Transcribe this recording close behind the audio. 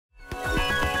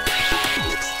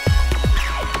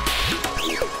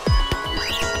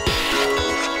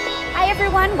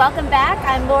everyone, welcome back.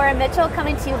 I'm Laura Mitchell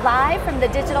coming to you live from the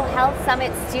Digital Health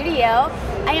Summit studio.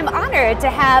 I am honored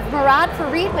to have Morad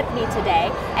with me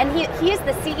today, and he is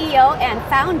the CEO and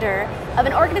founder of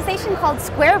an organization called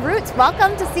Square Roots.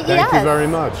 Welcome to CES. Thank you very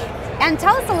much. And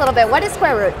tell us a little bit, what is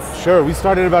Square Roots? Sure, we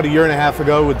started about 1.5 years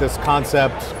ago with this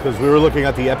concept because we were looking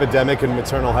at the epidemic in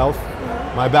maternal health.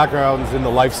 My background is in the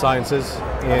life sciences,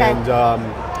 and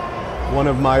one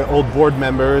of my old board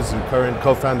members and current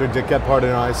co-founder, Dick Gephardt,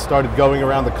 and I started going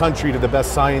around the country to the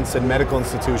best science and medical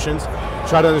institutions,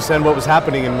 try to understand what was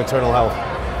happening in maternal health.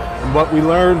 And what we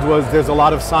learned was there's a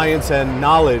lot of science and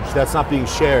knowledge that's not being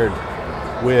shared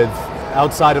with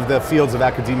outside of the fields of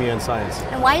academia and science.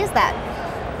 And why is that?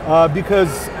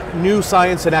 Because new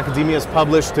science and academia is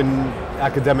published in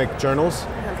academic journals.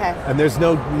 And there's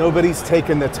nobody's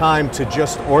taken the time to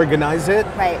just organize it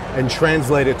and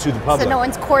translate it to the public. So no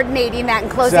one's coordinating that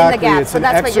and closing exactly. the gaps. It's so an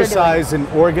that's what you're doing. exercise in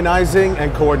organizing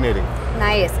and coordinating.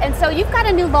 Nice. And so you've got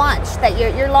a new launch that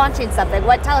you're launching something.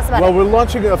 Tell us about it. Well, we're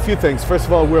launching a few things. First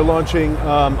of all, we're launching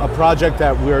a project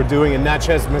that we're doing in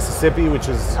Natchez, Mississippi, which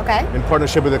is in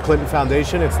partnership with the Clinton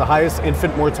Foundation. It's the highest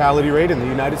infant mortality rate in the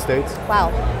United States.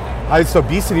 Wow. Highest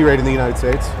obesity rate in the United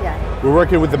States. Yeah. We're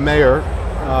working with the mayor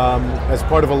as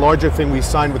part of a larger thing we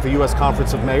signed with the U.S.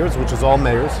 Conference of Mayors, which is all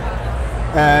mayors.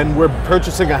 And we're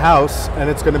purchasing a house, and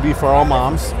it's going to be for all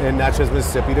moms in Natchez,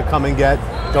 Mississippi to come and get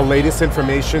the latest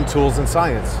information, tools, and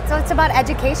science. So it's about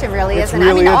education, really, it's isn't it?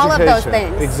 Really all of those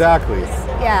things. Exactly.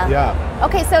 Yeah.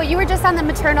 Okay, so you were just on the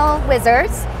Maternal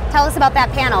Wizards. Tell us about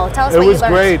that panel. Tell us what you learned.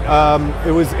 It was great.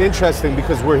 It was interesting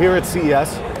because we're here at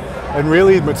CES, and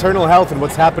really maternal health and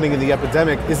what's happening in the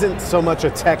epidemic isn't so much a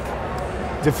tech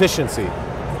deficiency.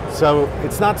 So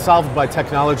it's not solved by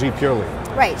technology purely.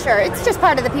 Right, sure. It's just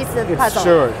part of the piece of the puzzle.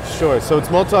 Sure. So it's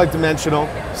multidimensional.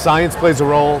 Science plays a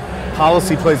role,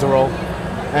 policy plays a role,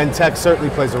 and tech certainly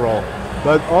plays a role.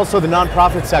 But also the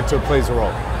nonprofit sector plays a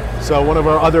role. So one of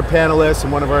our other panelists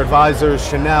and one of our advisors,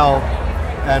 Chanel,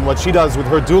 and what she does with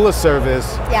her doula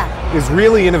service is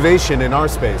really innovation in our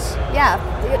space. Yeah,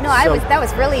 no, that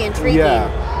was really intriguing. Yeah,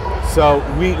 so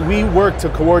we work to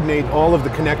coordinate all of the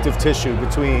connective tissue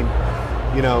between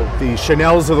the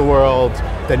Chanels of the world,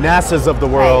 the NASAs of the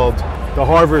world, the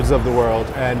Harvards of the world,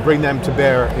 and bring them to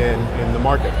bear in the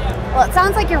market. Well, it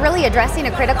sounds like you're really addressing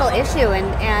a critical issue,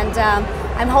 and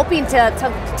I'm hoping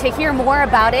to hear more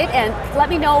about it. And let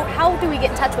me know, how do we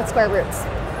get in touch with Square Roots?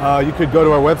 You could go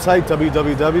to our website,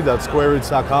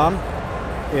 www.squareroots.com,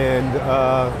 and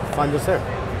find us there.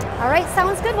 All right,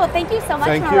 sounds good. Well, thank you so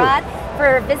much, Morad,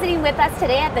 for visiting with us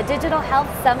today at the Digital Health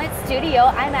Summit studio.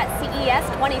 I'm at CES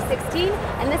 2016,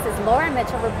 and this is Laura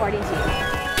Mitchell reporting to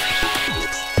you.